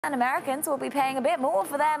And Americans will be paying a bit more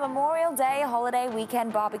for their Memorial Day holiday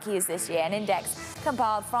weekend barbecues this year. An index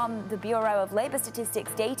compiled from the Bureau of Labor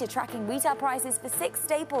Statistics data tracking retail prices for 6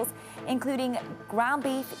 staples, including ground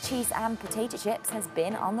beef, cheese and potato chips, has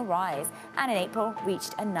been on the rise and in April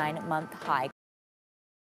reached a 9-month high.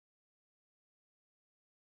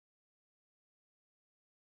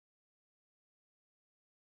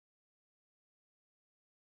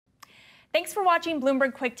 Thanks for watching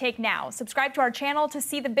Bloomberg Quicktake Now. Subscribe to our channel to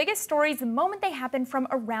see the biggest stories the moment they happen from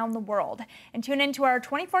around the world. And tune into our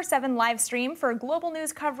 24/7 live stream for global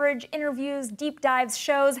news coverage, interviews, deep dives,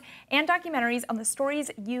 shows, and documentaries on the stories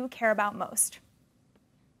you care about most.